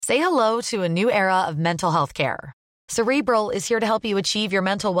Say hello to a new era of mental health care. Cerebral is here to help you achieve your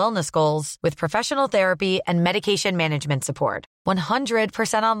mental wellness goals with professional therapy and medication management support.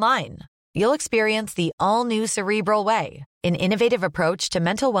 100% online. You'll experience the all-new Cerebral Way, an innovative approach to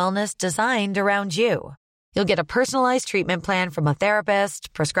mental wellness designed around you. You'll get a personalized treatment plan from a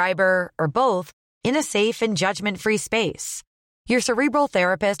therapist, prescriber, or both in a safe and judgment-free space. Your Cerebral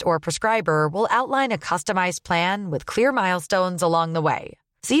therapist or prescriber will outline a customized plan with clear milestones along the way,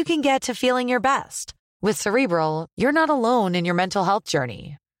 so you can get to feeling your best. With Cerebral, you're not alone in your mental health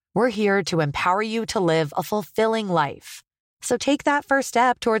journey. We're here to empower you to live a fulfilling life. So take that first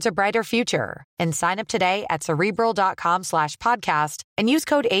step towards a brighter future and sign up today at Cerebral.com/podcast and use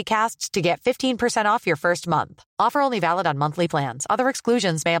code ACAST to get 15% off your first month. Offer only valid on monthly plans. Other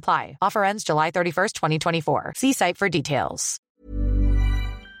exclusions may apply. Offer ends July 31st, 2024. See site for details.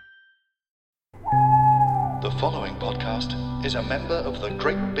 The following podcast is a member of the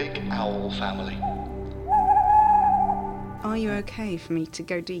Great Big Owl family. Are you okay for me to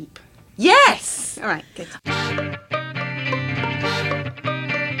go deep? Yes! All right, good.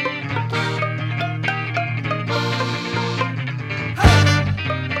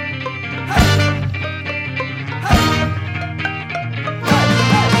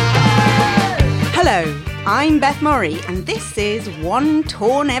 Hello, I'm Beth Murray, and this is One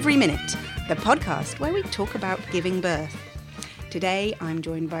Torn Every Minute, the podcast where we talk about giving birth. Today, I'm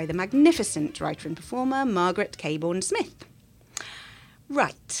joined by the magnificent writer and performer, Margaret Cabourn-Smith.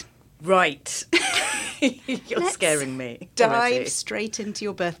 Right. You're scaring me. Dive straight into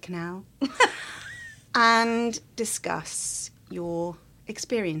your birth canal and discuss your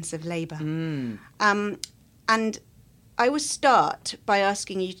experience of labour. And I will start by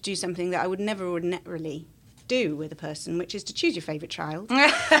asking you to do something that I would never ordinarily do with a person, which is to choose your favourite child,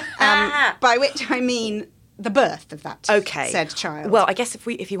 by which I mean the birth of that said child. Well, I guess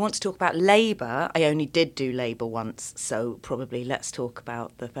if you want to talk about labour, I only did do labour once, so probably let's talk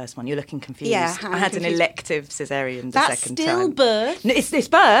about the first one. You're looking confused. Yeah, I had an elective caesarean the second time. That's still birth. No, it's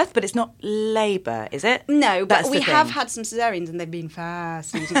birth, but it's not labour, is it? No, but we have thing. had some caesareans and they've been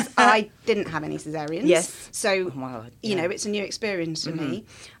fascinating. I didn't have any caesareans. Yes. So, Well, you know, it's a new experience for me.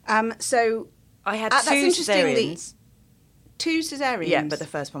 So I had that's two interestingly- caesareans. Two caesareans. Yeah, but the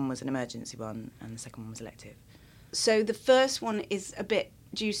first one was an emergency one and the second one was elective. So the first one is a bit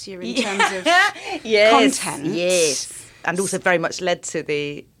juicier in terms of content. Yes. And also very much led to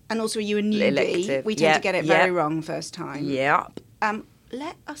the... And also you a newbie. Elective. We tend to get it very wrong first time. Yep.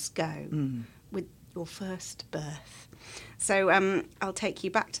 Let us go with your first birth. So I'll take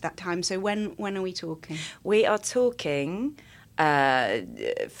you back to that time. So when are we talking? We are talking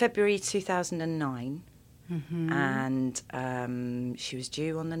February 2009. And she was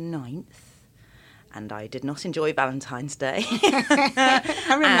due on the 9th. And I did not enjoy Valentine's Day.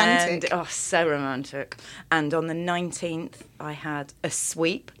 How romantic. So romantic. And on the 19th, I had a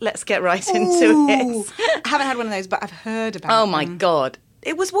sweep. Let's get right into it. I haven't had one of those, but I've heard about Oh, them. my God.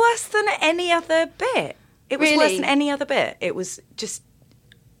 It was worse than any other bit. It was worse than any other bit. It was just...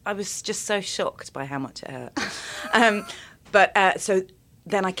 I was just so shocked by how much it hurt. So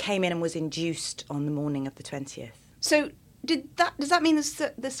then I came in and was induced on the morning of the 20th. So... Does that mean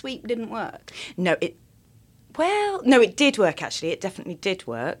the sweep didn't work? No, it did work, actually. It definitely did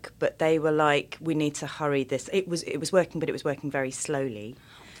work. But they were like, we need to hurry this. It was working, but it was working very slowly.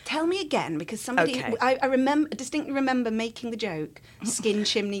 Tell me again, because somebody... Okay. I distinctly remember making the joke, skin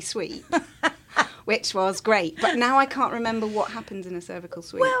chimney sweep, which was great. But now I can't remember what happens in a cervical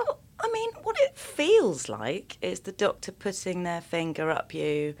sweep. Well, I mean, what it feels like is the doctor putting their finger up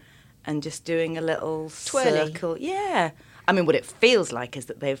you and just doing a little twirly circle. Yeah. I mean, what it feels like is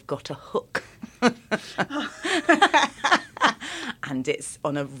that they've got a hook. And it's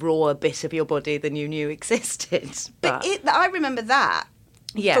on a rawer bit of your body than you knew existed. But I remember that.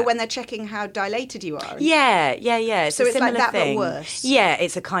 Yeah. For when they're checking how dilated you are. Yeah. It's So a it's like similar that, thing. but worse. Yeah,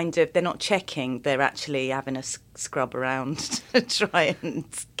 it's a kind of, they're not checking, they're actually having a scrub around to try and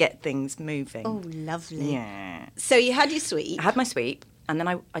get things moving. Oh, lovely. Yeah. So you had your sweep. I had my sweep. And then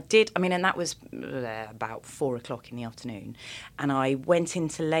I did, and that was about 4 o'clock in the afternoon. And I went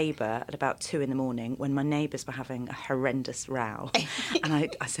into labour at about 2 in the morning when my neighbours were having a horrendous row.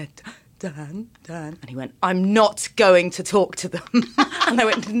 And I said, Dan. And he went, I'm not going to talk to them. And I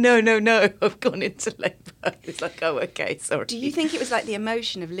went, no, I've gone into labour. He was like, oh, okay, sorry. Do you think it was like the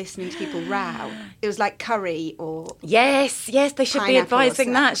emotion of listening to people row? It was like curry or... Yes, they should be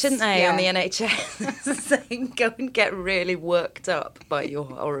advising that, shouldn't they, on the Yeah. NHS? Saying, go and get really worked up by your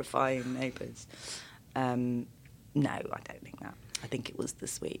horrifying neighbours. No, I don't think that. I think it was the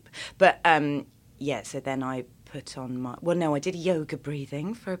sweep. But, so then I put on my... Well, no, I did yoga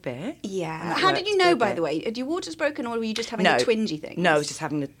breathing for a bit. Yeah. How did you know, by the way? Had your waters broken or were you just having the twingy things? No, I was just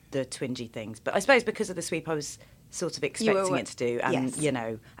having the twingy things. But I suppose because of the sweep, I was sort of expecting it to do. And, and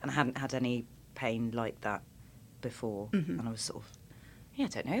I hadn't had any pain like that before. Mm-hmm. And I was sort of... I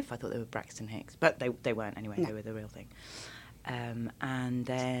don't know if I thought they were Braxton Hicks. But they weren't anyway. No. They were the real thing. And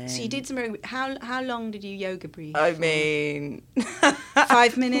then... So you did some... How long did you yoga breathe? I mean...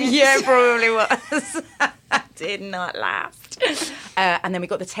 5 minutes? Yeah, probably was. Did not last. And then we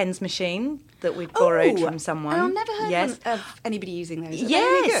got the TENS machine that we'd borrowed from someone. I've never heard of anybody using those. Are yes. they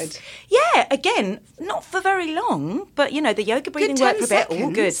really good? Yeah, again, not for very long, but, the yoga breathing worked for a bit.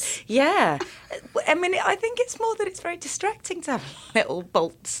 All good. Yeah. I mean, I think it's more that it's very distracting to have little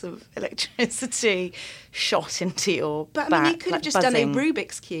bolts of electricity shot into your back. But, I mean, you could have just done a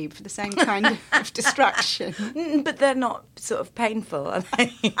Rubik's Cube for the same kind of distraction. But they're not sort of painful, are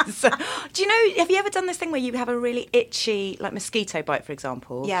they? So, do you know, have you ever done this thing where you have a really itchy, like mosquito bite, for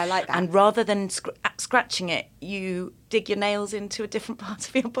example? Yeah, I like that. And rather than scratching it, you dig your nails into a different part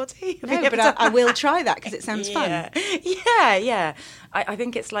of your body? No, but I will try that because it sounds fun. Yeah. I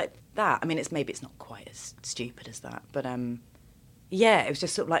think it's like that. I mean, maybe it's not quite as stupid as that, but it was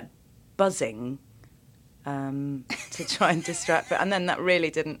just sort of like buzzing to try and distract it. And then that really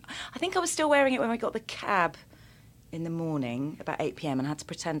didn't... I think I was still wearing it when we got the cab in the morning, about 8 p.m, and had to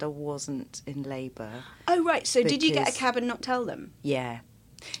pretend I wasn't in labour. Oh, right. So did you get a cab and not tell them? Yeah.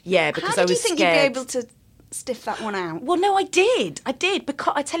 Yeah, because I was scared. How did you think you'd be able to stiff that one out? Well, no, I did.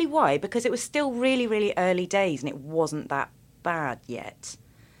 Because I tell you why. Because it was still really, really early days and it wasn't that bad yet.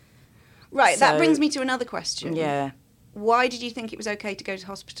 Right, that brings me to another question. Yeah. Why did you think it was okay to go to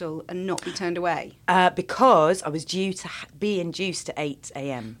hospital and not be turned away? Because I was due to be induced at 8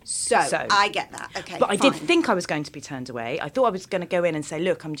 a.m. So I get that. Okay, but I did think I was going to be turned away. I thought I was going to go in and say,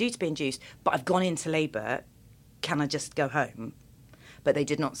 look, I'm due to be induced, but I've gone into labour. Can I just go home? But they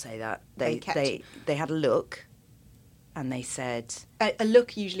did not say that. They had a look, and they said... A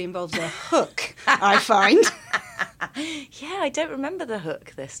look usually involves a hook, I find. Yeah, I don't remember the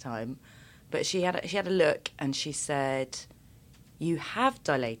hook this time. But she had a look, and she said, you have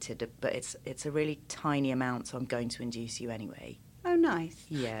dilated, but it's a really tiny amount, so I'm going to induce you anyway. Oh, nice.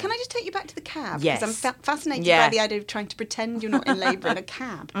 Yeah. Can I just take you back to the cab? Yes. Because I'm fascinated by the idea of trying to pretend you're not in labour in a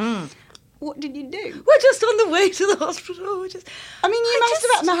cab. What did you do? We're just on the way to the hospital. You must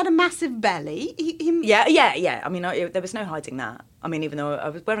have had a massive belly. Yeah. I mean, there was no hiding that. I mean, even though I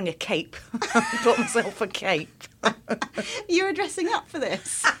was wearing a cape, I bought myself a cape. You were dressing up for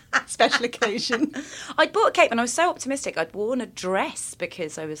this special occasion. I'd bought a cape and I was so optimistic. I'd worn a dress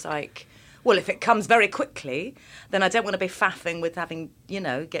because I was like, well, if it comes very quickly, then I don't want to be faffing with having,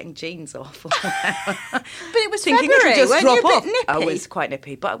 getting jeans off. Or whatever. But it was thinking February, it would just drop off. Nippy? I was quite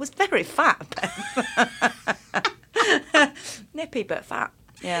nippy, but I was very fat. Nippy but fat.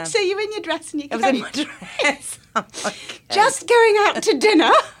 Yeah. So you were in your dress and your cape? I was in my dress. Just going out to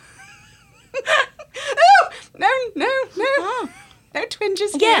dinner? No. No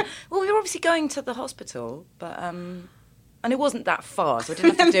twinges here. Yeah. Well, we were obviously going to the hospital, but... And it wasn't that far, so I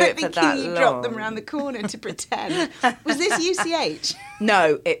didn't have to do it for that long. You dropped them around the corner to pretend. Was this UCH?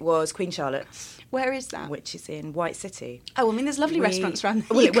 No, it was Queen Charlotte's. Where is that? Which is in White City. Oh, I mean, there's lovely restaurants around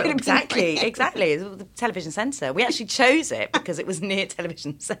there. Well, exactly. It was the television centre. We actually chose it because it was near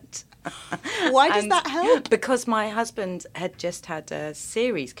television centre. Why does that help? Because my husband had just had a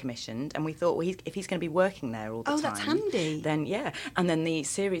series commissioned, and we thought, well, if he's going to be working there all the time... Oh, that's handy. Then, yeah. And then the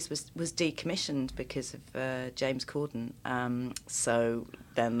series was decommissioned because of James Corden. So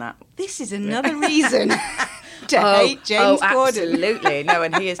then that... This is another reason to hate James Corden. Absolutely. No,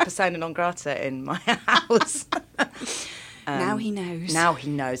 and he is persona non grata in my house. Now he knows. Now he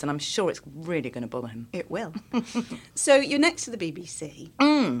knows, and I'm sure it's really going to bother him. It will. So you're next to the BBC.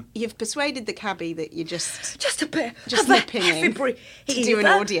 You've persuaded the cabbie that you're just a bit, just nipping in to do an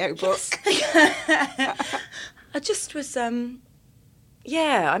audio book. I just was. I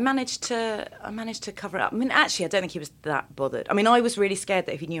managed to cover it up. I mean, actually, I don't think he was that bothered. I mean, I was really scared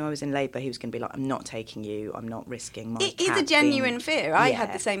that if he knew I was in labour, he was going to be like, I'm not taking you, I'm not risking my It is a genuine fear. I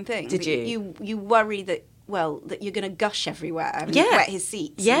had the same thing. Did you? You worry that you're going to gush everywhere and Yeah. wet his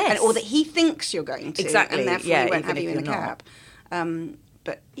seats. Yes. Or that he thinks you're going to. Exactly. And therefore Yeah, he won't even have you if in the you're cab.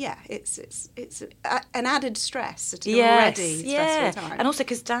 But yeah, it's an added stress at an Yes, already yeah. stressful time. And also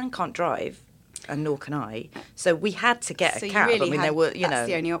because Dan can't drive, and nor can I, so we had to get So a you cab. really I mean, had- there were, that's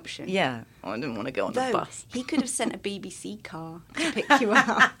the only option. Yeah, I didn't want to go on the Though, bus. he could have sent a BBC car to pick you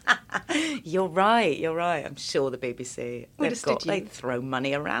up. You're right. I'm sure the BBC Would have stood you. they throw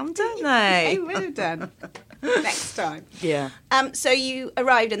money around, don't they? They would have done. next time. Yeah. So you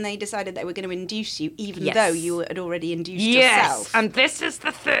arrived and they decided they were going to induce you, even Yes. though you had already induced Yes, yourself. and this is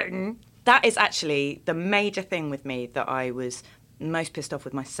the thing. That is actually the major thing with me that I was most pissed off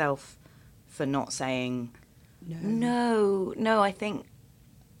with myself for not saying no. I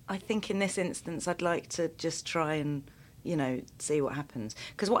think in this instance I'd like to just try and, see what happens.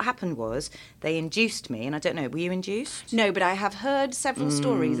 Because what happened was they induced me, and I don't know, were you induced? No, but I have heard several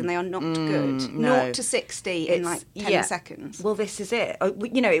stories and they are not good. no. 0 to 60 in like 10 seconds. Well, this is it.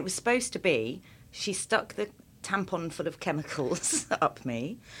 It was supposed to be, she stuck the tampon full of chemicals up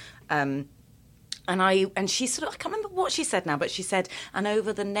me. And she sort of, I can't remember what she said now, but she said, and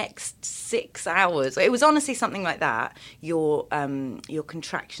over the next 6 hours, it was honestly something like that, your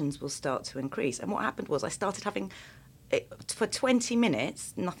contractions will start to increase. And what happened was I started having, for 20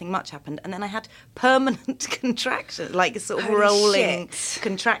 minutes, nothing much happened, and then I had permanent contractions, like sort of rolling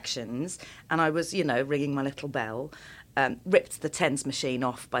contractions, and I was, ringing my little bell. Ripped the TENS machine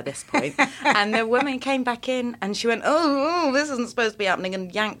off by this point. And the woman came back in and she went, oh, this isn't supposed to be happening,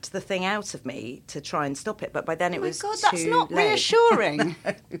 and yanked the thing out of me to try and stop it. But by then it was God, too that's not late. reassuring.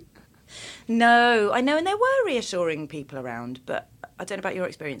 No, I know, and there were reassuring people around, but I don't know about your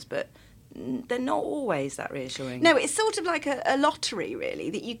experience, but they're not always that reassuring. No, it's sort of like a lottery, really.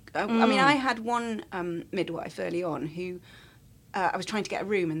 That you. I mean, I had one midwife early on who I was trying to get a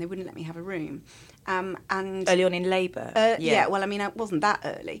room and they wouldn't let me have a room. And early on in labour? Yeah, well, I mean, it wasn't that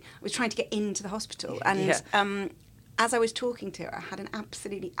early. I was trying to get into the hospital. And as I was talking to her, I had an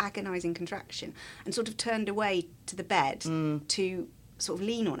absolutely agonising contraction and sort of turned away to the bed to sort of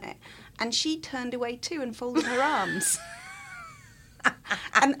lean on it. And she turned away too and folded her arms.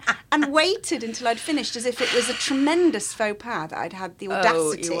 and waited until I'd finished, as if it was a tremendous faux pas that I'd had the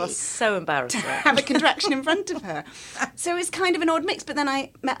audacity you are so embarrassed to have a contraction in front of her. So it was kind of an odd mix. But then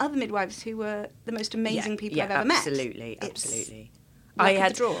I met other midwives who were the most amazing people I've ever met. Absolutely. I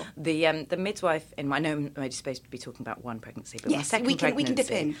had the midwife in my, I know I'm supposed to be talking about one pregnancy, but my second pregnancy, we can dip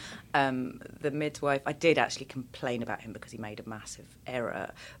in. The midwife, I did actually complain about him because he made a massive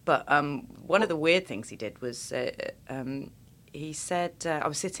error. But one of the weird things he did was he said, I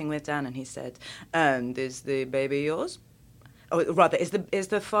was sitting with Dan, and he said, "And is the baby yours? Or rather, is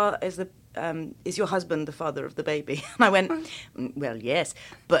your husband the father of the baby?" And I went, "Well, yes,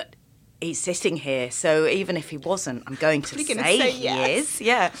 but he's sitting here, so even if he wasn't, I'm going to say he is."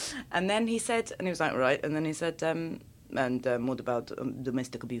 Yeah. And then he said, and he was like, "Right." And then he said, "And what about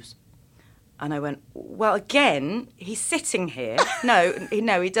domestic abuse?" And I went, "Well, again, he's sitting here." No,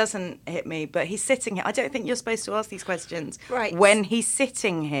 he doesn't hit me, but he's sitting here. I don't think you're supposed to ask these questions when he's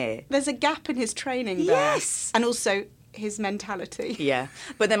sitting here. There's a gap in his training there. Yes. And also his mentality. Yeah.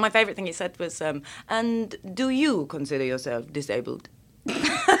 But then my favourite thing he said was, "And do you consider yourself disabled?"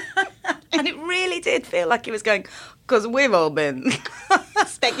 And it really did feel like he was going, because we've all been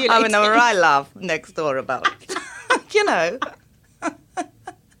speculating. having a right laugh next door about it.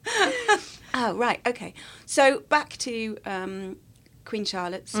 Oh, right, okay. So back to Queen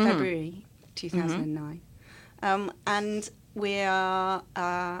Charlotte's February 2009. And we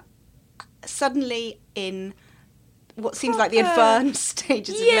are suddenly in what seems like the advanced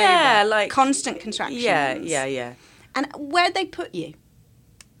stages of labour. Like constant contractions. Yeah. And where'd they put you?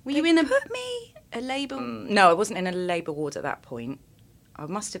 Were you in a labour? No, I wasn't in a labour ward at that point. I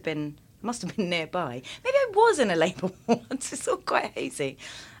must have been nearby. Maybe I was in a labour ward. It's all quite hazy.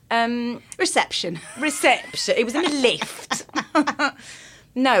 Reception. It was in a lift.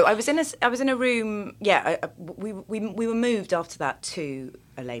 No, I was in a room. Yeah, we were moved after that to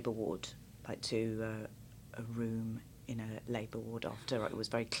a labour ward, like to a room in a labour ward after it was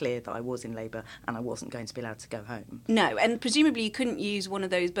very clear that I was in labour and I wasn't going to be allowed to go home. No, and presumably you couldn't use one of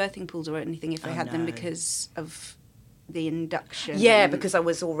those birthing pools or anything if they had them because of the induction. Yeah, because I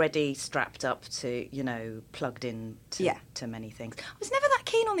was already strapped up to, plugged in to many things. I was never that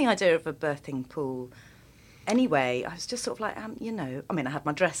keen on the idea of a birthing pool. Anyway, I was just sort of like, I mean, I had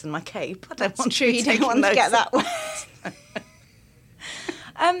my dress and my cape. I don't want you don't want to get that wet.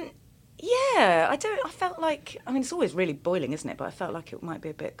 Yeah, I felt like, I mean, it's always really boiling, isn't it? But I felt like it might be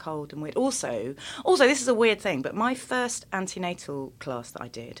a bit cold and weird. Also, this is a weird thing, but my first antenatal class that I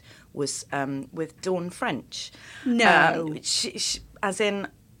did was with Dawn French. No. As in,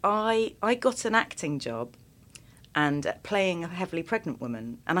 I got an acting job and playing a heavily pregnant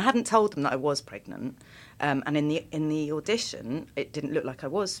woman, and I hadn't told them that I was pregnant. And in the audition, it didn't look like I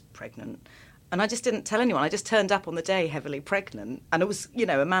was pregnant. And I just didn't tell anyone. I just turned up on the day heavily pregnant. And it was,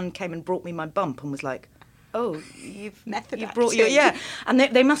 a man came and brought me my bump and was like, "Oh, you've brought your..." Yeah. And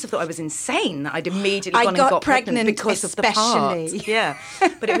they must have thought I was insane, that I'd immediately gone and got pregnant because of the part. especially. Yeah.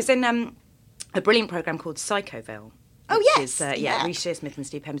 But it was in a brilliant programme called Psychoville. Oh, which yes. is, Reece Shearsmith and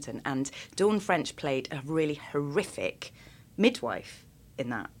Steve Pemberton. And Dawn French played a really horrific midwife in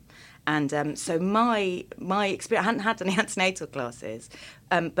that. And so my experience, I hadn't had any antenatal classes,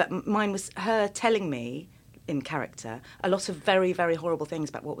 but mine was her telling me, in character, a lot of very, very horrible things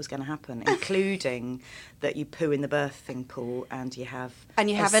about what was going to happen, including that you poo in the birthing pool and you have a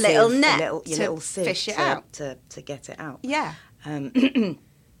little net your to little sieve fish it out. to get it out. Yeah.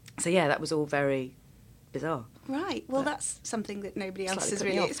 So yeah, that was all very bizarre. Right. Well, that's something that nobody else Slightly has put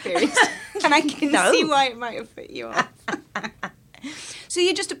me really off. experienced. And I can No. see why it might have put you off. So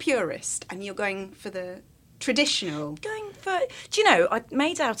you're just a purist and you're going for the traditional. Do you know, I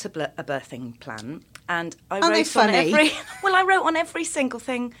made out a birthing plan and I Aren't they wrote funny? I wrote on every single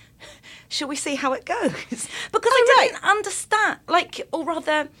thing, shall we see how it goes? Because Oh, I didn't understand, or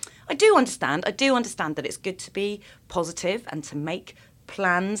rather, I do understand that it's good to be positive and to make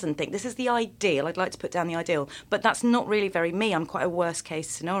plans and think this is the ideal. I'd like to put down the ideal, but that's not really very me. I'm quite a worst case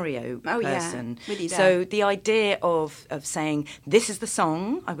scenario person. With you there. So the idea of saying this is the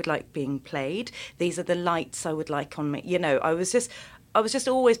song I would like being played, these are the lights I would like on me, I was just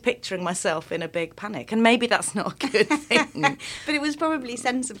always picturing myself in a big panic, and maybe that's not a good thing. But it was probably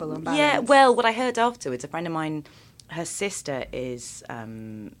sensible and balanced. Yeah, well, what I heard afterwards, a friend of mine, her sister is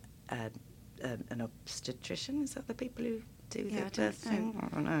an obstetrician. Is that the people who do the birthing? I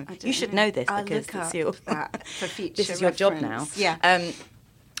don't know. You should know this I'll because look it's up your that for future this is your job now. reference. Yeah.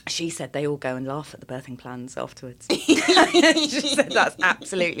 She said they all go and laugh at the birthing plans afterwards. She said that's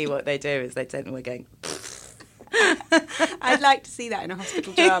absolutely what they do. Is they tend to be going. I'd like to see that in a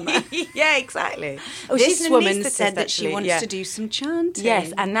hospital drama. Yeah, exactly. Oh, This she's an woman anaesthetist, said that she actually, wants yeah. to do some chanting.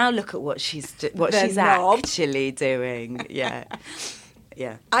 Yes, and now look at what she's The knob. actually doing. Yeah,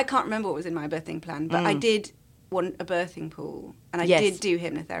 yeah. I can't remember what was in my birthing plan, but I did want a birthing pool, and I did do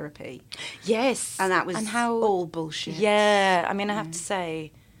hypnotherapy. Yes, And that was all bullshit. Yeah, I mean, I have to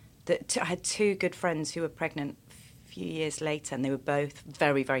say that I had two good friends who were pregnant a few years later, and they were both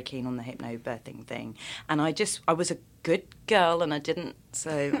very, very keen on the hypnobirthing thing. And I was a good girl, and I didn't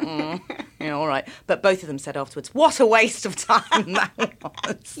say, all right. But both of them said afterwards, what a waste of time that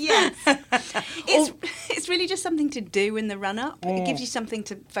was. Yes. It's really just something to do in the run-up. It gives you something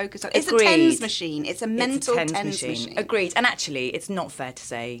to focus on. It's Agreed. a TENS machine. It's a mental It's a TENS machine. Agreed. And actually, it's not fair to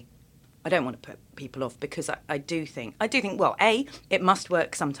say, I don't want to put people off, because I do think, well, A, it must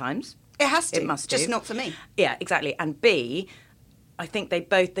work sometimes. It has to. It must just do. not for me. Yeah, exactly. And B, I think they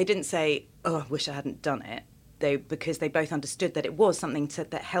didn't say, oh, I wish I hadn't done it. Because they both understood that it was something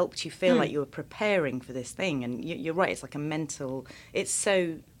that helped you feel like you were preparing for this thing. And you're right, it's like a mental, it's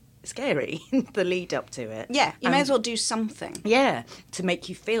so scary, the lead up to it. Yeah, you may as well do something. Yeah, to make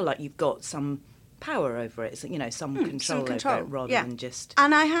you feel like you've got some power over it, some control over it, rather than just...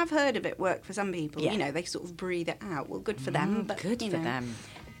 And I have heard of it work for some people. Yeah. They sort of breathe it out. Well, good for them. But, good for them.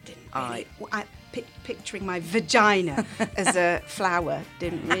 Didn't really... picturing my vagina as a flower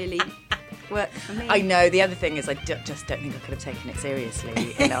didn't really... work for me. I know. The other thing is I just don't think I could have taken it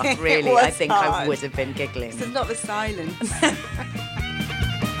seriously enough, really. I think I hard. would have been giggling. There's a lot of silence.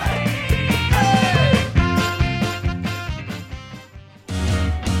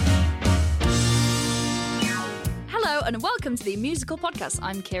 Hello and welcome to the musical podcast.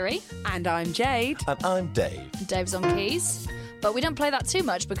 I'm Kiri. And I'm Jade. And I'm Dave. Dave's on keys. But we don't play that too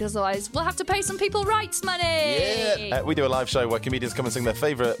much because otherwise we'll have to pay some people rights money. Yeah. We do a live show where comedians come and sing their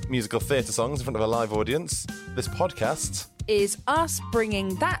favourite musical theatre songs in front of a live audience. This podcast Is us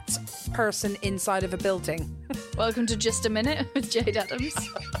bringing that person inside of a building. Welcome to Just a Minute with Jade Adams.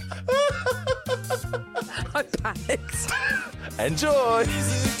 I panicked. Enjoy!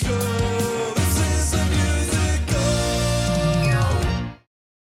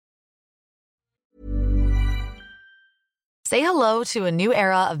 Say hello to a new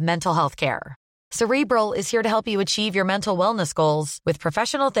era of mental health care. Cerebral is here to help you achieve your mental wellness goals with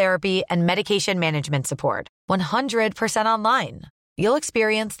professional therapy and medication management support. 100% online. You'll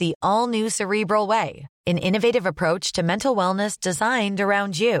experience the all-new Cerebral Way, an innovative approach to mental wellness designed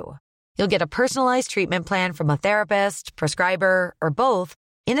around you. You'll get a personalized treatment plan from a therapist, prescriber, or both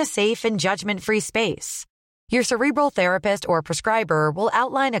in a safe and judgment-free space. Your Cerebral therapist or prescriber will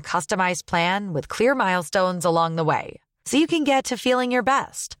outline a customized plan with clear milestones along the way, so you can get to feeling your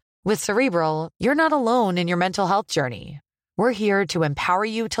best. With Cerebral, you're not alone in your mental health journey. We're here to empower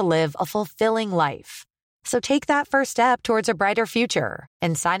you to live a fulfilling life. So take that first step towards a brighter future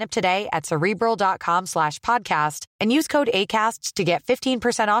and sign up today at Cerebral.com/podcast and use code ACAST to get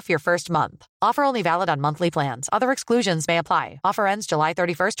 15% off your first month. Offer only valid on monthly plans. Other exclusions may apply. Offer ends July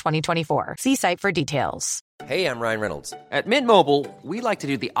 31st, 2024. See site for details. Hey, I'm Ryan Reynolds. At Mint Mobile, we like to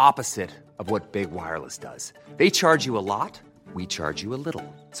do the opposite of what Big Wireless does. They charge you a lot, we charge you a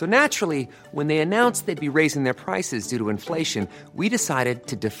little. So naturally, when they announced they'd be raising their prices due to inflation, we decided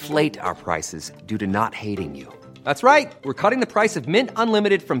to deflate our prices due to not hating you. That's right. We're cutting the price of Mint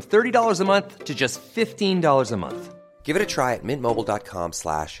Unlimited from $30 a month to just $15 a month. Give it a try at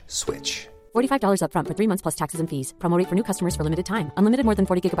mintmobile.com/switch. $45 up front for 3 months plus taxes and fees. Promo rate for new customers for limited time. Unlimited more than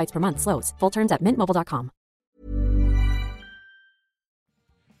 40 gigabytes per month. Slows full terms at mintmobile.com.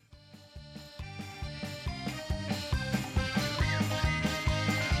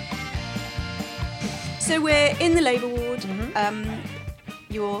 So we're in the labour ward.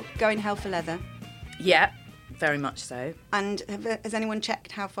 You're going hell for leather. Yeah, very much so. And has anyone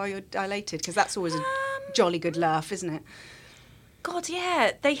checked how far you're dilated? Because that's always a jolly good laugh, isn't it? God,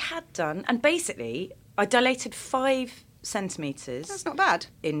 yeah, they had done. And basically, I dilated 5 centimetres. That's not bad.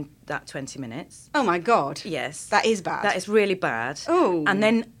 In that 20 minutes. Oh, my God. Yes. That is bad. That is really bad. Oh. And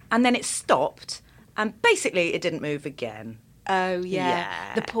then it stopped, and basically it didn't move again. Oh,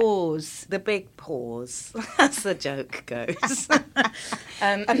 yeah. The pause. The big pause, as the joke goes. A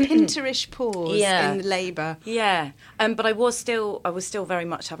pinterish pause in labour. Yeah. But I was still very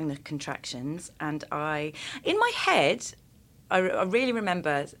much having the contractions, and in my head, I really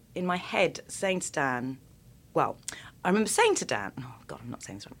remember in my head saying to Dan, I remember saying to Dan, oh God, I'm not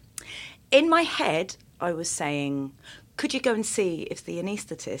saying this right. In my head, I was saying, could you go and see if the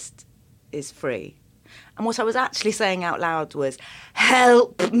anaesthetist is free? And what I was actually saying out loud was,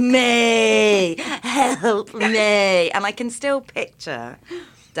 help me, help me. And I can still picture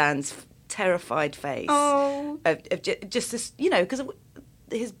Dan's terrified face of just this, because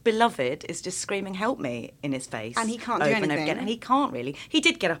his beloved is just screaming, help me, in his face. And he can't do over anything. And over again. And he can't really. He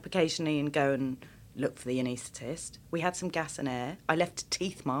did get up occasionally and go and look for the anaesthetist. We had some gas and air. I left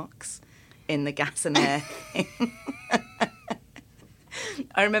teeth marks in the gas and air thing.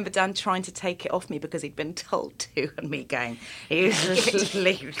 I remember Dan trying to take it off me because he'd been told to, and me going, it's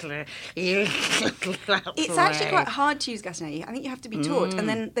actually quite hard to use gas and air. I think you have to be taught. And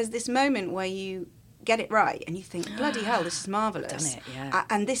then there's this moment where you get it right and you think, bloody hell, this is marvellous. Done it, yeah.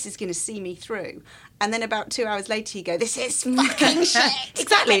 And this is going to see me through. And then about 2 hours later you go, this is fucking shit.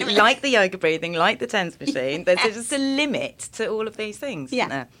 Exactly, like the yoga breathing, like the TENS machine. There's just a limit to all of these things, isn't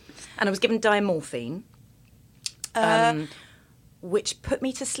there? And I was given diamorphine. Which put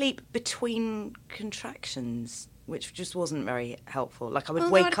me to sleep between contractions, which just wasn't very helpful. Like I would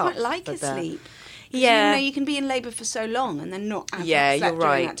wake up. I'd quite like a sleep. Yeah. You can be in labour for so long and then not have you're slept right.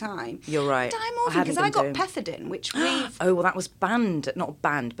 during that time. You're right. Diamorphine, because I got pethidine, which we've... Oh, well, that was banned, not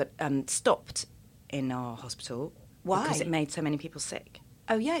banned, but stopped in our hospital. Why? Because it made so many people sick.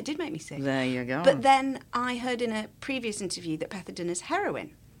 Oh, yeah, it did make me sick. There you go. But then I heard in a previous interview that pethidine is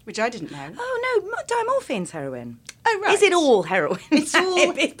heroin, which I didn't know. Oh, no, diamorphine's heroin. Oh, right. Is it all heroin? It's all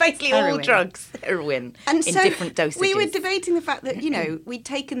It's basically heroin. all drugs, heroin, and in so different dosages. We were debating the fact that, we'd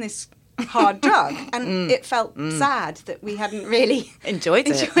taken this hard drug and it felt sad that we hadn't really enjoyed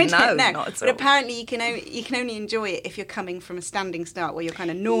it. No, not at all. But apparently you can only enjoy it if you're coming from a standing start where you're kind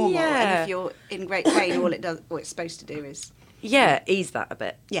of normal, and if you're in great pain, all it's supposed to do is ease that a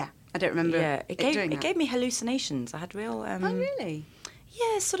bit. Yeah, I don't remember. Yeah, it gave me hallucinations. I had real. Oh, really?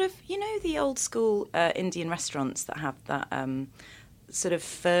 Yeah, sort of. The old school Indian restaurants that have that sort of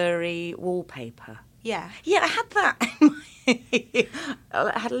furry wallpaper. Yeah. Yeah, I had that.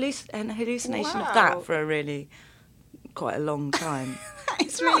 I had an hallucination of that for quite a long time.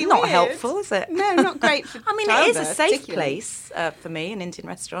 It's really not weird. Helpful, is it? No, not great for I mean, it is a safe place for me, an Indian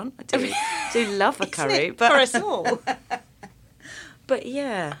restaurant. I do love a curry. But for us all. But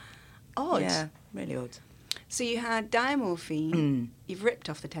yeah. Odd. Yeah, really odd. So you had diamorphine. You've ripped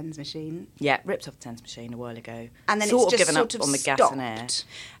off the TENS machine. Yeah, ripped off the TENS machine a while ago. And then sort it's of just given sort up of on the stopped. gas and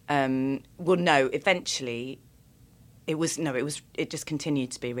air. Well, no. Eventually, it just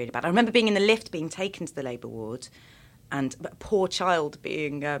continued to be really bad. I remember being in the lift, being taken to the labour ward, and a poor child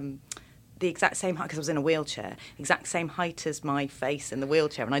being the exact same height, because I was in a wheelchair, exact same height as my face in the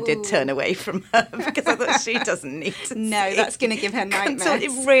wheelchair, and I did turn away from her because I thought she doesn't need to No, see. that's going to give her nightmares. It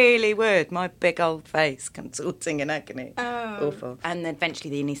really would. My big old face contorting in agony. Oh. Awful. And then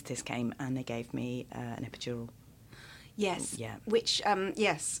eventually the anaesthetist came and they gave me an epidural. Yes. Yeah. Which, I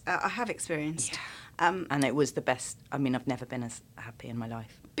have experienced. Yeah. And it was the best. I mean, I've never been as happy in my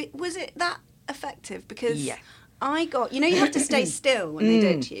life. But was it that effective? Because Yeah. I got, you have to stay still when they do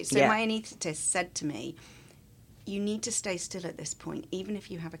it to you. So yeah. my anaesthetist said to me, you need to stay still at this point, even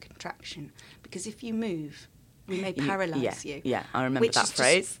if you have a contraction, because if you move, we may paralyse you. Yeah, I remember that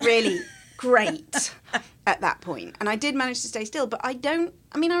phrase. Just really great at that point. And I did manage to stay still, but I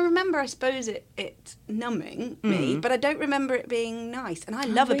remember, I suppose, it numbing me, but I don't remember it being nice. And I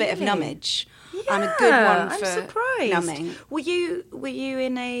love a bit of numbage. Yeah, I'm a good one for I'm surprised. numbing. Were you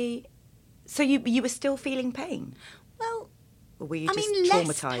in a... So you were still feeling pain? Well, or were you just less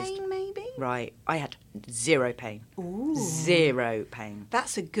traumatised? pain, maybe. Right. I had zero pain. Ooh. Zero pain.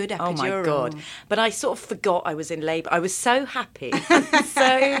 That's a good epidural. Oh, my God. But I sort of forgot I was in labour. I was so happy.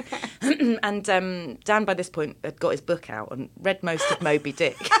 And Dan, by this point, had got his book out and read most of Moby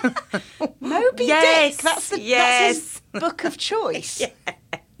Dick. Moby Yes, Dick? That's yes. his book of choice. Yeah.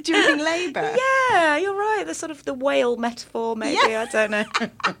 During labour. Yeah, you're right. The sort of the whale metaphor, maybe. Yeah. I don't know.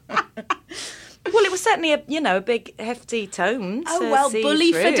 Well, it was certainly a big hefty tome. Oh well,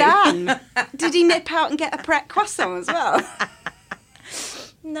 bully for Dan. Did he nip out and get a Pret croissant as well?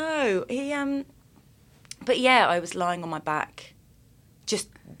 No, he But yeah, I was lying on my back, just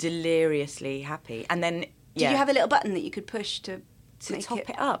deliriously happy, and then Did you have a little button that you could push to make top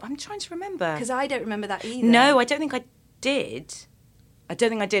it up? I'm trying to remember Because I don't remember that either. No, I don't think I did.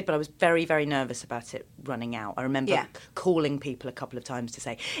 But I was very, very nervous about it running out. I remember calling people a couple of times to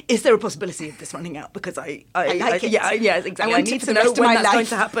say, is there a possibility of this running out? Because I like it. Yeah, exactly. I need to know when that's going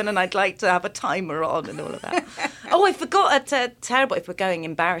to happen, and I'd like to have a timer on and all of that. Oh, I forgot a terrible, if we're going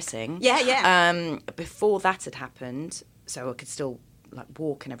embarrassing. Yeah. Before that had happened, so I could still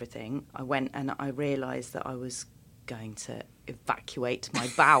walk and everything, I went and I realised that I was going to evacuate my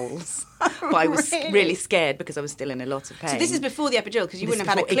bowels. But I was really scared because I was still in a lot of pain. So this is before the epidural, because you wouldn't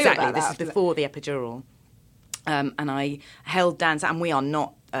have had a clue about that. This is before the epidural. And I held Dan's, and we are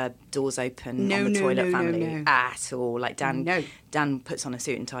not doors open on the toilet family at all. Like Dan puts on a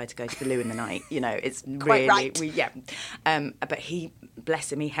suit and tie to go to the loo in the night. It's quite really right. But he,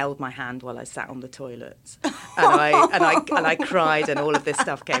 bless him, he held my hand while I sat on the toilet, and I cried, and all of this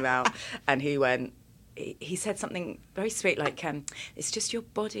stuff came out, and he went. He said something very sweet, like, it's just your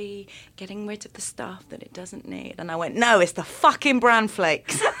body getting rid of the stuff that it doesn't need. And I went, no, it's the fucking bran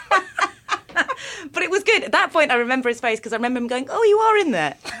flakes. But it was good. At that point, I remember his face, because I remember him going, oh, you are in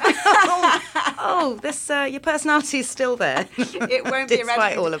there. Your personality is still there. It won't be eradicated.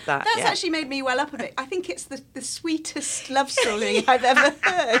 Despite all of that. That's actually made me well up a bit. I think it's the sweetest love story I've ever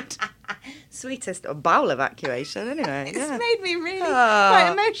heard. Sweetest bowel evacuation, anyway. It's made me really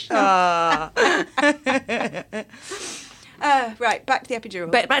quite emotional. Right, back to the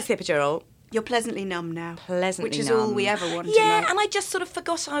epidural. Back to the epidural. You're pleasantly numb now. Which is all we ever wanted. Yeah, and I just sort of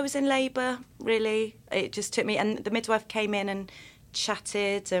forgot I was in labour, really. It just took me, and the midwife came in and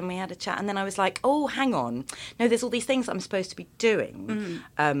chatted, and we had a chat, and then I was like, oh, hang on. No, there's all these things I'm supposed to be doing.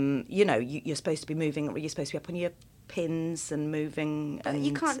 You're supposed to be moving, you're supposed to be up on your pins and moving. But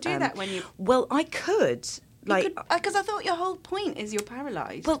you can't do that when you... Well, I could... Because I thought your whole point is you're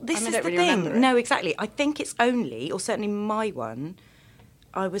paralysed. Well, this is the thing. No, exactly. I think it's only, or certainly my one...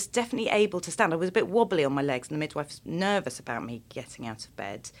 I was definitely able to stand. I was a bit wobbly on my legs, and the midwife's nervous about me getting out of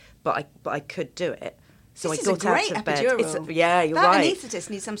bed, but I could do it. So this I got out of bed. Epidural. You're that right. That anaesthetist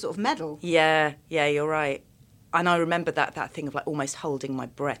needs some sort of medal. Yeah, you're right. And I remember that thing of almost holding my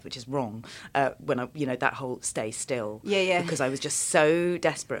breath, which is wrong, when that whole stay still. Yeah. Because I was just so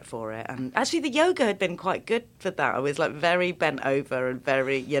desperate for it. And actually the yoga had been quite good for that. I was very bent over and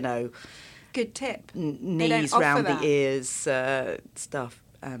very, Good tip. Knees round the ears stuff.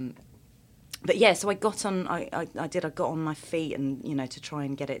 But yeah, so I got on. I got on my feet and to try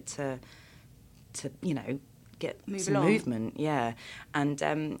and get it to get some movement. Yeah,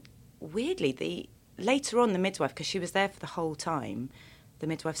 and weirdly, later on the midwife, because she was there for the whole time. The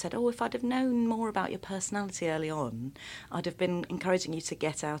midwife said, oh, if I'd have known more about your personality early on, I'd have been encouraging you to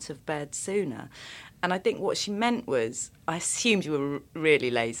get out of bed sooner. And I think what she meant was, I assumed you were really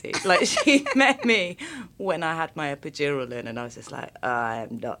lazy. She met me when I had my epidural in, and I was just like,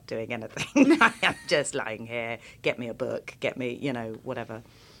 I'm not doing anything. I am just lying here. Get me a book. Get me, whatever.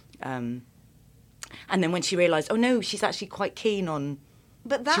 And then when she realised, oh, no, she's actually quite keen on...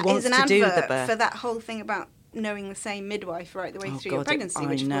 But that is an advert for that whole thing about knowing the same midwife right the way through your pregnancy,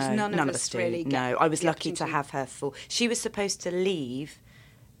 which of course none of us really get. No, I was lucky to have her for... She was supposed to leave...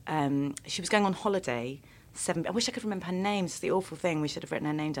 she was going on holiday. I wish I could remember her name. It's the awful thing. We should have written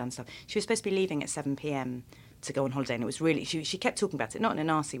her name down and stuff. She was supposed to be leaving at 7 p.m, to go on holiday, and it was really, she kept talking about it, not in a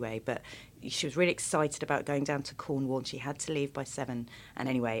nasty way, but she was really excited about going down to Cornwall, and she had to leave by 7. And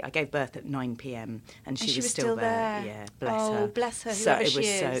anyway, I gave birth at 9 p.m. and she was still there. Yeah, bless her. Oh, bless her. So Whoever it was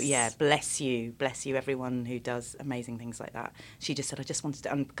she is. yeah, bless you, everyone who does amazing things like that. She just said, I just wanted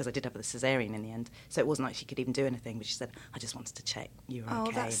to, and because I did have the cesarean in the end, so it wasn't like she could even do anything, but she said, I just wanted to check you were okay.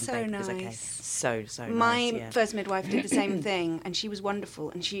 Oh, that's and so baby was okay. nice. So nice. My first midwife did the same thing, and she was wonderful.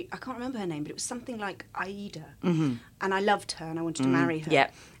 And I can't remember her name, but it was something like Aida. Mm-hmm. And I loved her, and I wanted to marry her. Yeah.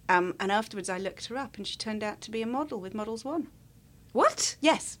 And afterwards, I looked her up, and she turned out to be a model with Models 1. What?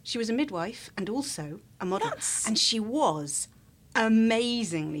 Yes, she was a midwife and also a model, and she was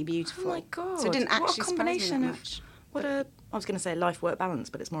amazingly beautiful. Oh my God! So it didn't actually what a combination surprise me that of much. I was going to say life-work balance,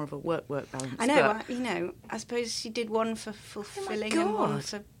 but it's more of a work-work balance. I know. but- I suppose she did one for fulfilling and one God.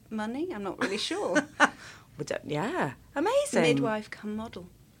 for money. I'm not really sure. Yeah, amazing. Midwife come model.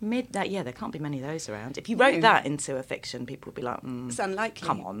 Yeah, there can't be many of those around. If you wrote that into a fiction, people would be like, It's unlikely.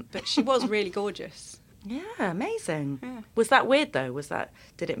 Come on. But she was really gorgeous. Yeah, amazing. Yeah. Was that weird though?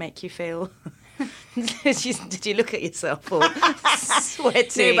 Did it make you feel? Did you look at yourself all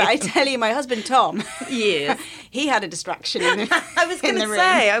sweaty? No, but I tell you, my husband Tom, Yeah. he had a distraction in the I was going to room.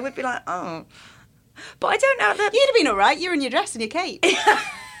 say, I would be like, oh. But I don't know that. You'd have been all right. You're in your dress and your cape.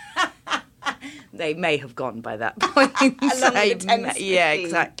 They may have gone by that point. Along with the 10s, Yeah, 15.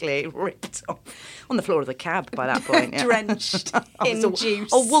 exactly. Ripped off. On the floor of the cab by that point. Yeah. Drenched I was in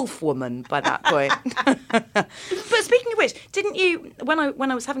juice. A wolf woman by that point. But speaking of which, didn't you, when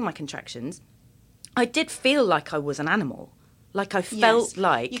I was having my contractions, I did feel like I was an animal. Like I felt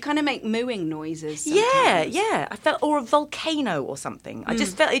like... You kind of make mooing noises Yeah, sometimes. yeah. I felt... Or a volcano or something. I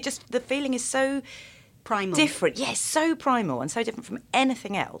just felt... The feeling is so... Primal. Different. Yes, so primal and so different from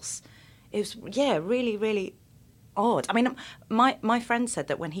anything else. It was, really, really odd. I mean, my friend said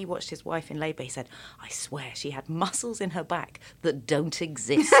that when he watched his wife in labour, he said, I swear she had muscles in her back that don't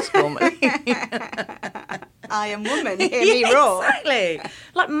exist normally. I am woman, hear me roar. Exactly.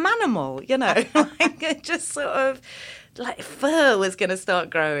 Like Manimal, you know. Like it just sort of, like fur was going to start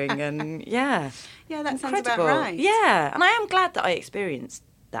growing and Yeah, that sounds about incredible. right. Yeah, and I am glad that I experienced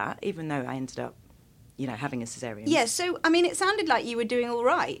that, even though I ended up, having a cesarean. Yeah, so, I mean, it sounded like you were doing all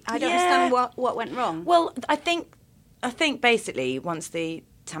right. I don't Yeah. understand what went wrong. Well, I think basically once the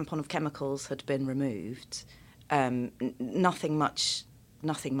tampon of chemicals had been removed, nothing much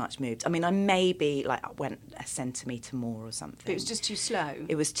moved. I mean, I maybe went a centimetre more or something. It was just too slow.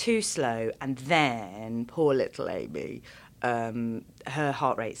 It was too slow, and then poor little Amy, her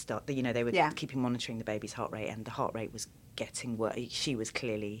heart rate started. They were keeping monitoring the baby's heart rate, and the heart rate was getting worse. She was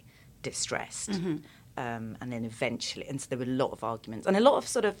clearly distressed. Mm-hmm. And then eventually, and so there were a lot of arguments and a lot of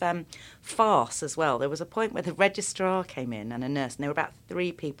sort of farce as well. There was a point where the registrar came in and a nurse, and there were about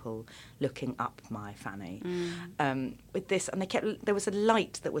 3 people looking up my fanny with this, and there was a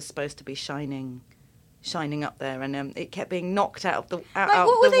light that was supposed to be shining up there, and it kept being knocked out of the way.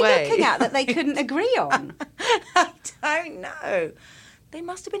 What were they looking at that they couldn't agree on? I don't know. They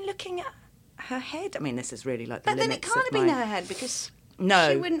must have been looking at her head. I mean, this is really like the But then it limits can't of have been my... her head because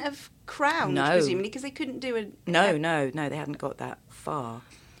No. she wouldn't have crowned, No. presumably, because they couldn't do a... No, they hadn't got that far.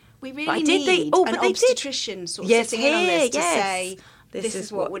 We But really I need did the- an but they did. obstetrician sort of sitting in on this to say, this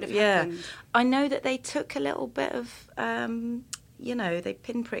is what would have happened. I know that they took a little bit of, they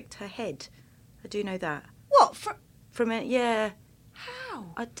pinpricked her head. I do know that. What? From it, yeah. How?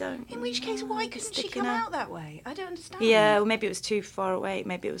 I don't In which case, why couldn't she Sticking come out. out that way? I don't understand. Yeah, well, maybe it was too far away.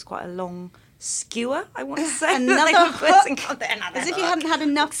 Maybe it was quite a long skewer, I want to say. Another that they were putting hook. on there, another As if you hook. hadn't had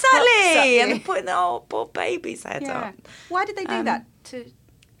enough hooks Exactly, up you. and they're putting the whole poor baby's head Yeah. up. Why did they do that?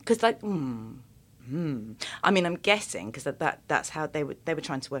 Because I mean, I'm guessing because that's how they were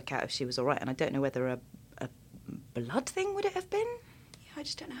trying to work out if she was all right, and I don't know whether a blood thing would it have been. Yeah, I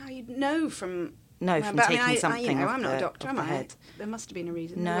just don't know how you'd know from... No, from taking something off I'm not a the- doctor, off am the I? head. There must have been a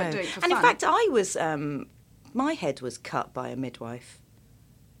reason. No, They weren't doing it for and in fun. fact, I was my head was cut by a midwife,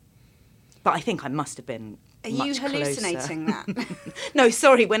 but I think I must have been. Are much you closer. hallucinating that? No,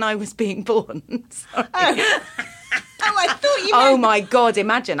 sorry, when I was being born. Sorry. Oh, I thought you Oh meant... my God!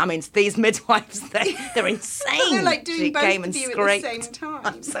 Imagine. I mean, these midwives, they're insane. They're like doing She both came of and you at the scraped. same time.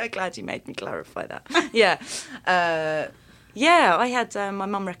 I'm so glad you made me clarify that. Yeah. Yeah, I had... my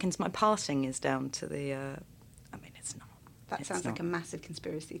mum reckons my passing is down to the... I mean, it's not. That It's sounds like not. a massive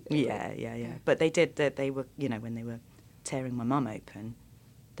conspiracy theory. Yeah. But they did... They were, when they were tearing my mum open,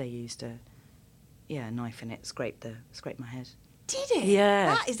 they used a knife and it scraped my head. Did it?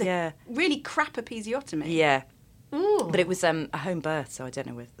 Yeah, That is yeah. a really crap episiotomy. Yeah. Ooh. But it was a home birth, so I don't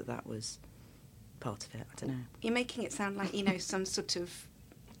know whether that was part of it. I don't know. You're making it sound like, some sort of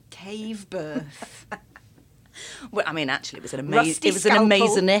cave birth. Well, I mean, actually, it was an Rusty it was an scalpel.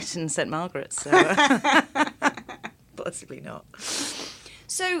 Maisonette in St Margaret's, so possibly not.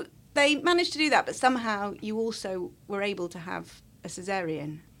 So they managed to do that, but somehow you also were able to have a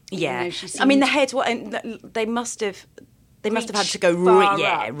cesarean. Yeah, She I mean, seemed- the head. They must have had to go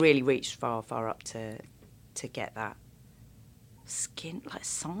really reach far up to get that skin, like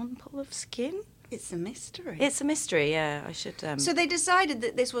sample of skin. It's a mystery. It's a mystery. Yeah, I should. So they decided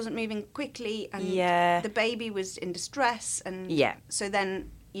that this wasn't moving quickly, and the baby was in distress, and so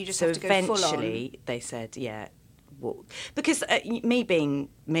then you just have to go full on. So eventually they said, well, because me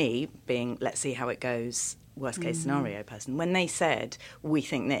being, let's see how it goes, worst case scenario person, when they said, we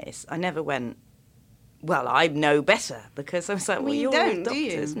think this, I never went, well, I know better, because I was like, well, you're don't,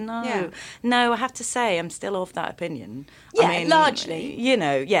 doctors. do you? No, I have to say, I'm still of that opinion. Yeah, I mean, largely.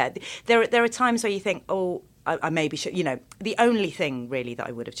 There are times where you think, oh, I maybe should, the only thing really that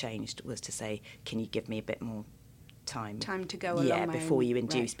I would have changed was to say, can you give me a bit more time to go along my before own- you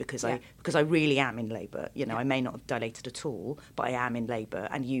induce, right. because I really am in labour. I may not have dilated at all, but I am in labour,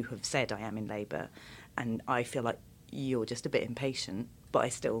 and you have said I am in labour, and I feel like you're just a bit impatient, but I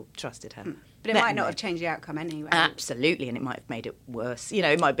still trusted her. But it might not have changed the outcome anyway. Absolutely, and it might have made it worse.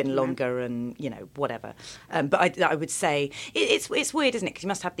 It might have been longer and, whatever. But I would say it's weird, isn't it? Because you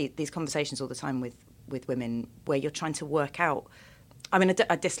must have these conversations all the time with women where you're trying to work out. I mean,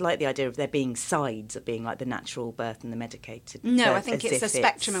 I dislike the idea of there being sides of being like the natural birth and the medicated birth. No, I think it's a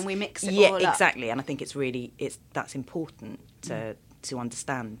spectrum and we mix it all up. Yeah, exactly. And I think that's important to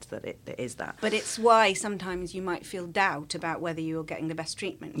understand that it is that. But it's why sometimes you might feel doubt about whether you're getting the best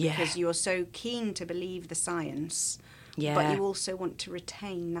treatment, Yeah. because you're so keen to believe the science, but you also want to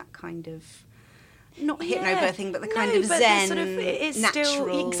retain that kind of, not hypnobirthing, but the kind of zen, sort of, it is natural.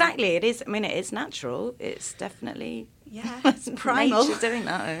 Still, exactly, it is. I mean, it is natural. It's definitely it's primal. nature doing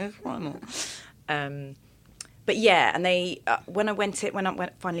that. It's primal. But yeah, and they when I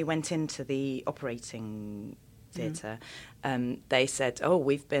finally went into the operating theatre, they said, "Oh,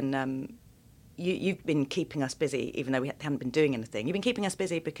 we've been." You've been keeping us busy, even though we hadn't been doing anything. You've been keeping us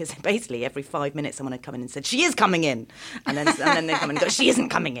busy because basically every 5 minutes someone had come in and said, "She is coming in," and then they come in and go, "She isn't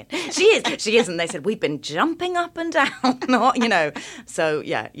coming in. She is." And they said, "We've been jumping up and down," So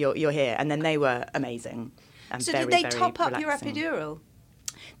yeah, you're here. And then they were amazing. And So very, did they very top up relaxing. your epidural?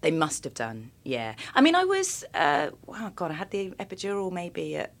 They must have done. Yeah. I mean, I was. I had the epidural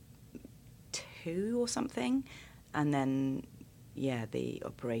maybe at 2 or something, and then. Yeah, the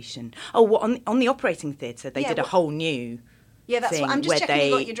operation. Oh, well, on the operating theatre, they did a whole new. Yeah, that's thing what I'm just where checking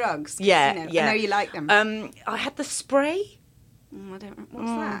you got your drugs. 'Cause, Yeah, I know you like them. I had the spray. I don't. What's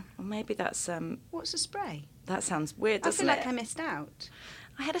that? Or maybe that's. What's a spray? That sounds weird. I Doesn't feel it? like I missed out.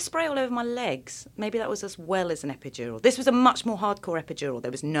 I had a spray all over my legs. Maybe that was as well as an epidural. This was a much more hardcore epidural.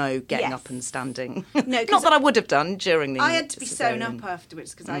 There was no getting up and standing. No, not that I would have done during the. I had to be sewn cesarean. up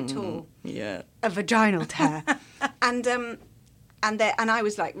afterwards because I tore Yeah. a vaginal tear, and I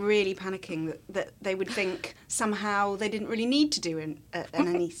was like really panicking that they would think somehow they didn't really need to do an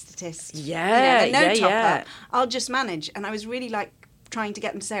anaesthetist. Yeah, no top yeah. up. I'll just manage. And I was really like trying to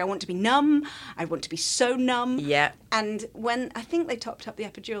get them to say, I want to be numb. I want to be so numb. Yeah. And when I think they topped up the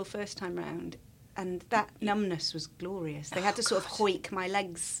epidural first time round, and that numbness was glorious. They had to sort of hoik my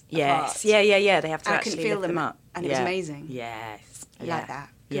legs Yes. apart. Yeah. They have to I actually couldn't feel lift them up. and it was amazing. Yes. I like that.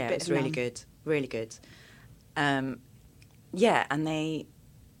 Good Yeah, bit it's of really numb. good. Really good. Yeah, and they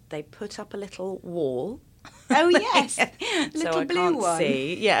put up a little wall. Oh, yes. so Little I blue can't one.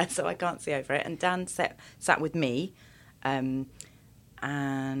 see. Yeah, so I can't see over it. And Dan sat with me, and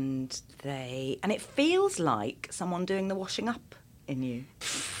it feels like someone doing the washing up in you.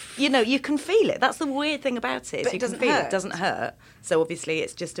 You can feel it. That's the weird thing about it. But you it doesn't can feel hurt. It doesn't hurt. So obviously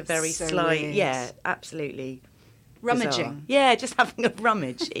it's just a very So slight, weird. yeah, absolutely. Rummaging. Bizarre. Yeah, just having a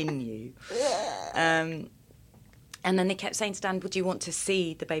rummage in you. And then they kept saying to Dan, would you want to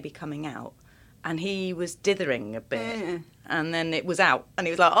see the baby coming out? And he was dithering a bit. And then it was out. And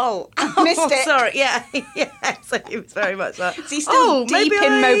he was like, Missed it. Sorry. Yeah. So he was very much like, Is he still deep maybe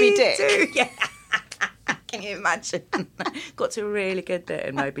in I Moby Dick? do." Yeah. Can you imagine? Got to a really good bit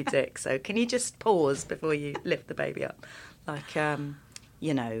in Moby Dick. So can you just pause before you lift the baby up? Like, The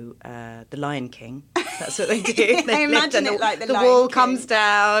Lion King. That's what they do. I imagine it like the Lion wall King. comes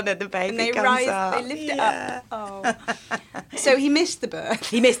down and the baby And they comes rise, up. they lift it up. Oh. So he missed the birth.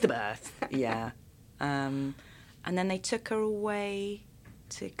 He missed the birth, yeah. And then they took her away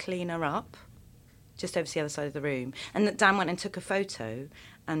to clean her up, just over to the other side of the room. And Dan went and took a photo.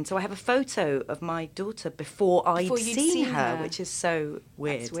 And so I have a photo of my daughter before I'd you'd seen her, her. which is so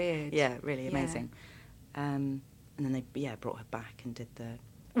weird. That's weird. Yeah, really Yeah. amazing. And then they brought her back and did the...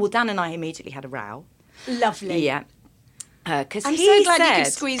 Well, Dan and I immediately had a row. Lovely. Yeah. Because I'm he so glad said, you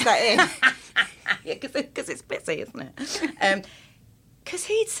could squeeze that in. yeah, because it's busy, isn't it? Because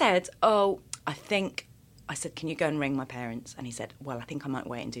he'd said, I said, can you go and ring my parents? And he said, well, I think I might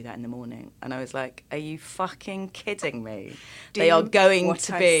wait and do that in the morning. And I was like, are you fucking kidding me? They are going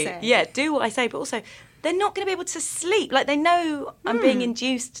to be... Yeah, do what I say, but also... They're not going to be able to sleep. Like, they know I'm being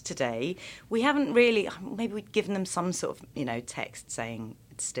induced today. We haven't really... Maybe we'd given them some sort of, text saying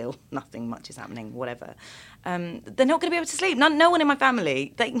it's still nothing much is happening, whatever. They're not going to be able to sleep. No one in my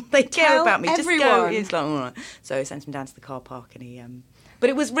family. They care about me. Everyone. Just go. He's like, all right. So I sent him down to the car park and he...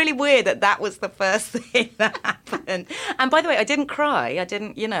 But it was really weird that was the first thing that happened. And by the way, I didn't cry. I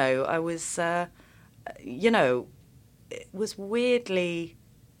didn't, I was, it was weirdly...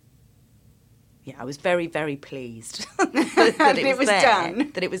 Yeah, I was very, very pleased that it was there,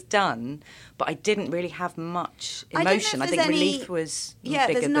 done. That it was done. But I didn't really have much emotion. I think relief was bigger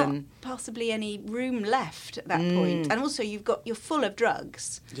there's not than... possibly any room left at that point. And also, you're full of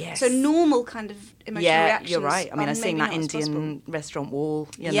drugs. Yes. So normal kind of emotional reactions. Yeah, you're right. I mean, I seen that Indian Indian restaurant wall.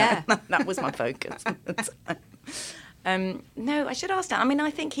 That was my focus. No, I should ask that. I mean,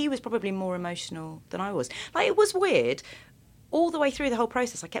 I think he was probably more emotional than I was. Like, it was weird. All the way through the whole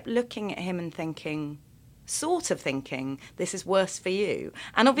process, I kept looking at him and thinking, this is worse for you.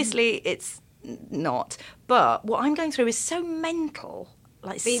 And obviously it's not. But what I'm going through is so mental,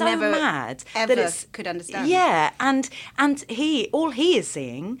 like so mad. Ever that it's, could understand. Yeah, and all he is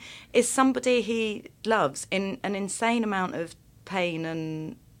seeing is somebody he loves in an insane amount of pain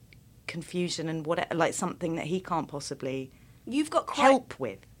and confusion and whatever, like something that he can't possibly help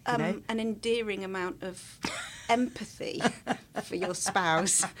with. An endearing amount of empathy for your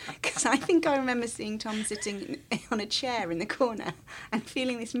spouse, because I think I remember seeing Tom sitting on a chair in the corner and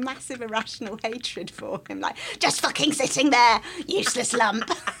feeling this massive irrational hatred for him, like, just fucking sitting there, useless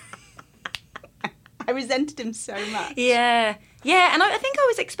lump. I resented him so much. Yeah, and I think I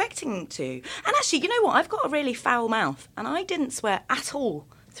was expecting to. And actually, you know what? I've got a really foul mouth, and I didn't swear at all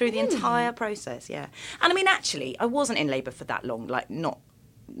through the entire process, yeah. And I mean, actually, I wasn't in labour for that long, like, not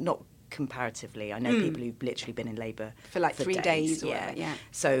comparatively. I know people who've literally been in labour for 3 days. Yeah.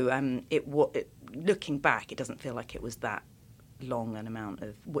 So looking back, it doesn't feel like it was that long an amount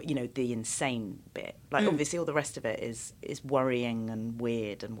of the insane bit. Like obviously all the rest of it is worrying and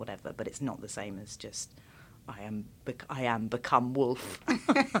weird and whatever, but it's not the same as just I am become wolf.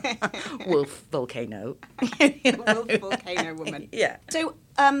 Wolf volcano. Wolf volcano woman. Yeah. So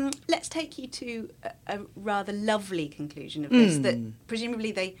let's take you to a rather lovely conclusion of this, that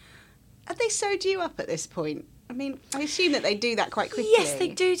presumably have they sewed you up at this point? I mean, I assume that they do that quite quickly. Yes, they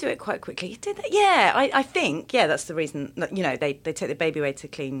do it quite quickly. Did they? Yeah, I think, that's the reason. That, they take the baby away to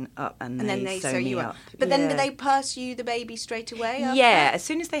clean up and then they sew you up. But then do they pass you the baby straight away after? Yeah, as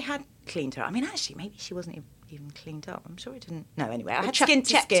soon as they had cleaned her. I mean, actually, maybe she wasn't even cleaned up. I'm sure it didn't. No, anyway, I had skin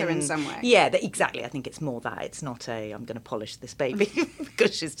to skin. Her in some way. Yeah, exactly. I think it's more that. It's not I'm going to polish this baby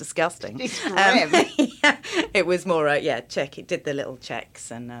because she's disgusting. She's grim. It was more check. It did the little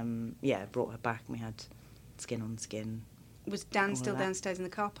checks and brought her back and we had skin on skin. Was Dan still downstairs in the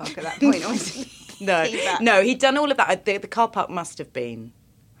car park at that point? Or was he No, he'd done all of that. The car park must have been...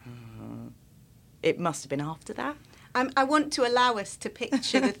 it must have been after that. I want to allow us to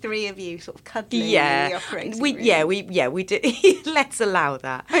picture the three of you sort of cuddling in the operating room. We did. Let's allow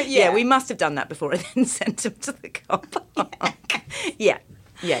that. We must have done that before I then sent him to the car park. Yeah.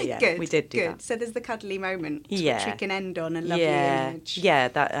 Good, we did do good. that. So there's the cuddly moment, which we can end on a lovely image. Yeah,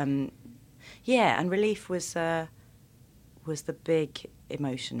 that. And relief was the big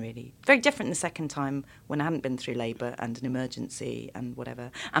emotion, really. Very different the second time when I hadn't been through labour and an emergency and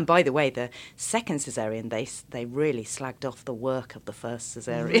whatever. And by the way, the second caesarean, they really slagged off the work of the first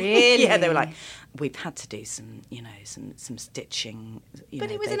caesarean. Really? Yeah, they were like, we've had to do some stitching.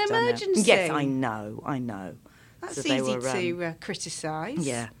 But it was an emergency. Yes, I know. That's so easy to criticise.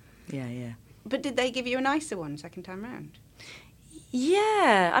 Yeah. But did they give you a nicer one second time round?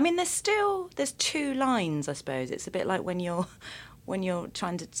 Yeah, I mean, there's 2 lines, I suppose. It's a bit like when you're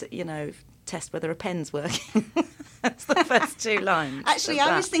trying to, test whether a pen's working. That's the first 2 lines. Actually,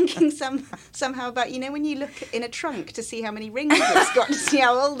 I was thinking somehow about, when you look in a trunk to see how many rings it's got, to see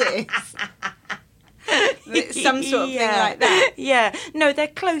how old it is. Some sort of thing like that. Yeah. No, they're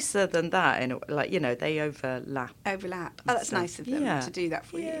closer than that. They overlap. Oh, that's nice of them to do that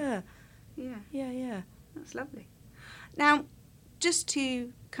for you. Yeah. That's lovely. Now, just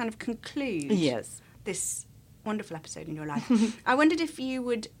to kind of conclude this wonderful episode in your life, I wondered if you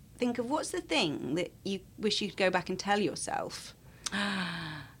would think of what's the thing that you wish you could go back and tell yourself.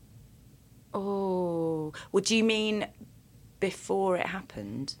 Oh, well, do you mean before it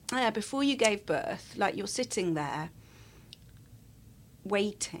happened. Yeah, before you gave birth, like you're sitting there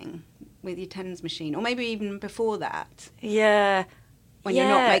waiting with your TENS machine, or maybe even before that. Yeah. When you're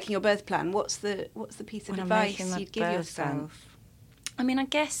not making your birth plan, what's the piece of When I'm advice making my you'd give birth yourself? I mean, I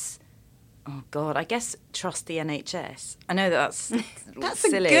guess trust the NHS. I know that's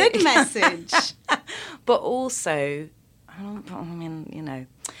silly. A good message. But also,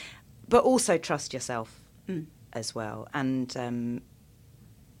 but also trust yourself as well. And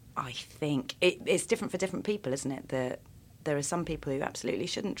I think it's different for different people, isn't it? That there are some people who absolutely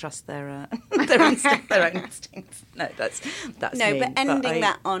shouldn't trust their own instincts. No, that's no. mean, But ending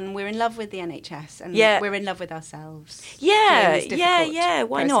that on, we're in love with the NHS, and we're in love with ourselves. Yeah.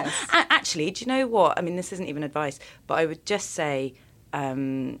 Why not? process. Actually, do you know what? I mean, this isn't even advice, but I would just say,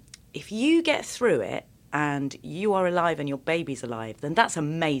 if you get through it and you are alive and your baby's alive, then that's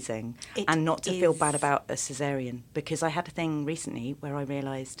amazing. And not to feel bad about a cesarean, because I had a thing recently where I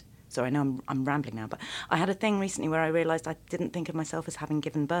realised. Sorry, I know I'm rambling now, but I had a thing recently where I realised I didn't think of myself as having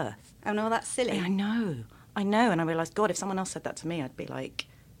given birth. Oh, no, that's silly. I know. And I realised, God, if someone else said that to me, I'd be like,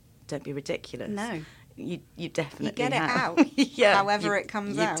 don't be ridiculous. No. You definitely You get it have. out, however it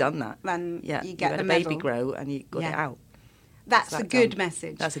comes out. You've done that. Then you you get let the a baby medal. grow and you got it out. That's a good done.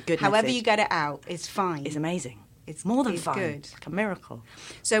 message. That's a good However message. you get it out is fine. It's amazing. It's more than it's fine. good. It's like a miracle.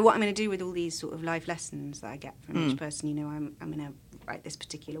 So what I'm going to do with all these sort of life lessons that I get from each person, I'm going to write this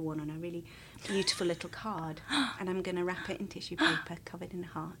particular one on a really beautiful little card, and I'm going to wrap it in tissue paper covered in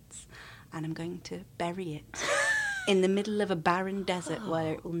hearts, and I'm going to bury it in the middle of a barren desert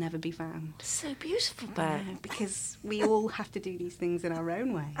where it will never be found. So beautiful, Beth. Because we all have to do these things in our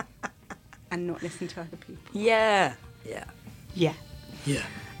own way and not listen to other people. Yeah.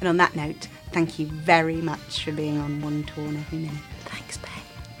 And on that note, thank you very much for being on One Torn Every Minute. Thanks, Beth.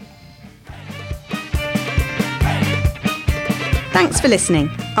 Thanks for listening.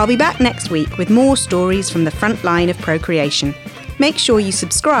 I'll be back next week with more stories from the front line of procreation. Make sure you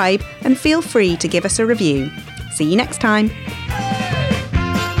subscribe and feel free to give us a review. See you next time.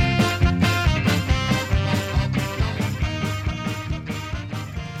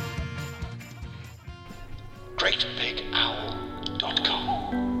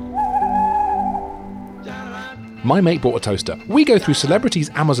 My Mate Bought a Toaster. We go through celebrities'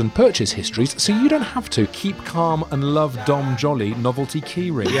 Amazon purchase histories so you don't have to. Keep calm and love Dom Jolly novelty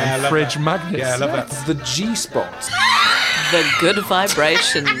keyring and fridge magnets. Yeah, I love that. The G-spot. The Good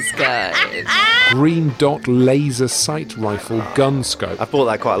Vibrations Guide. Green Dot laser sight rifle gun scope. I've bought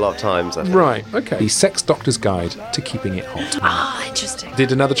that quite a lot of times, I think. Right, okay. The Sex Doctor's Guide to Keeping It Hot. Interesting.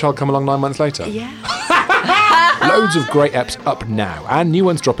 Did another child come along 9 months later? Yeah. Loads of great eps up now, and new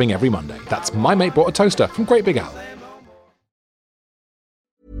ones dropping every Monday. That's My Mate Bought a Toaster from Great Big Al.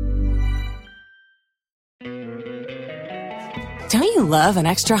 Don't you love an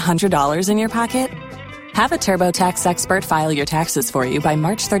extra $100 in your pocket? Have a TurboTax expert file your taxes for you by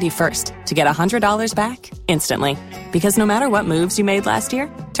March 31st to get $100 back instantly. Because no matter what moves you made last year,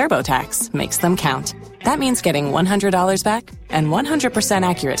 TurboTax makes them count. That means getting $100 back and 100%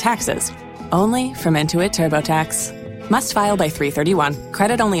 accurate taxes. Only from Intuit TurboTax. Must file by 3/31.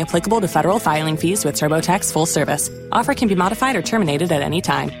 Credit only applicable to federal filing fees with TurboTax full service. Offer can be modified or terminated at any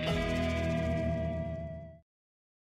time.